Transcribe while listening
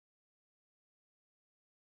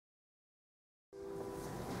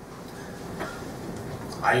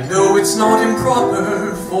I know it's not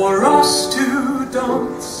improper for us to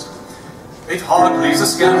dance. It hardly is a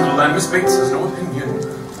scandal, and Miss Bates has no opinion.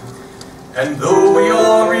 And though we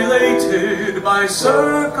are related by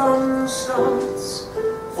circumstance,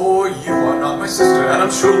 for you are not my sister, and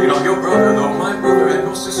I'm surely not your brother, though my brother and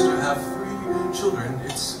your sister have 3 children,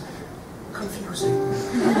 it's confusing.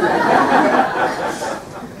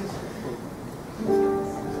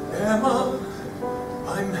 Emma,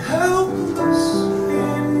 I'm helpless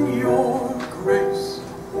in your grace.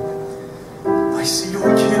 I see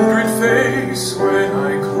your kindred face when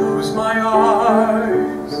I close my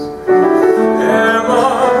eyes.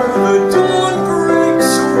 Emma, the dawn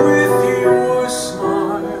breaks with your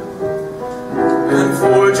smile, and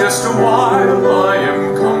for just a while I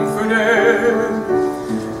am comforted.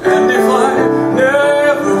 And if I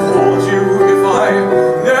never hold you, if I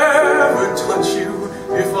never touch you,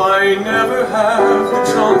 if I never have the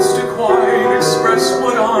chance to quite express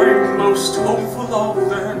what I'm most hopeful of,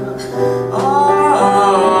 then I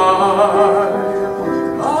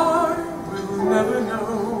will never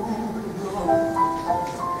know love.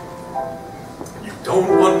 You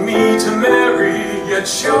don't want me to marry, yet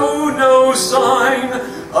show no sign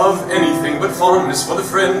of anything but fondness for the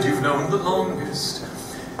friend you've known the longest.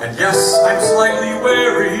 And yes, I'm slightly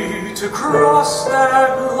wary to cross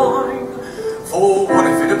that line. For what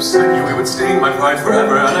if it upset you? It would stain my pride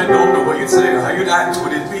forever, and I don't know what you'd say or how you'd act.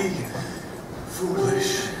 Would it be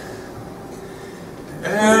foolish?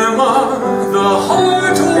 Emma, the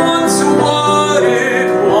heart wants what it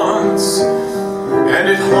wants, and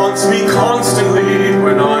it haunts me constantly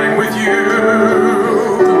when I'm with you.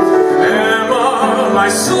 Emma, my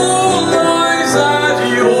soul lies at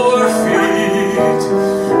your feet.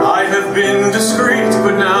 I have been discreet,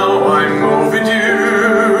 but now I'm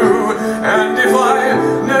overdue. And if I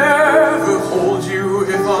never hold you,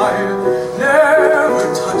 if I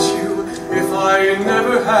never touch you, if I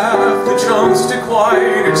never have the chance to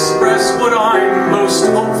quite express what I'm most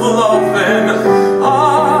hopeful of, then I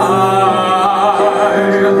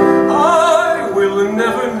will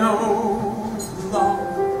never know love.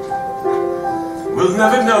 We'll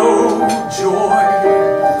never know joy.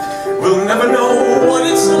 We'll never know what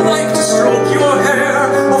it's like to stroke your hair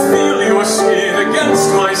or feel your skin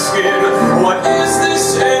against my skin. What is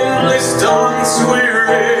this endless dance we're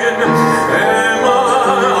in? Emma,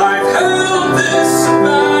 I've held this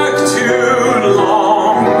back too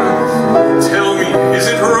long. Tell me, is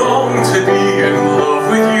it wrong to be in love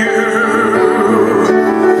with you?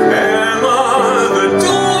 Emma, the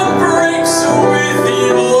dawn breaks with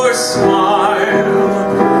your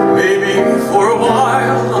smile. Maybe for a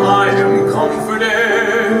while I am comforted.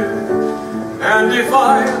 And if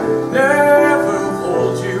I never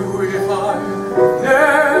hold you, if I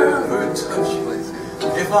never touch you,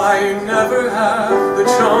 if I never have the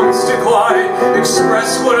chance to quite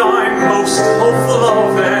express what I'm most hopeful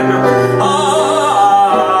of,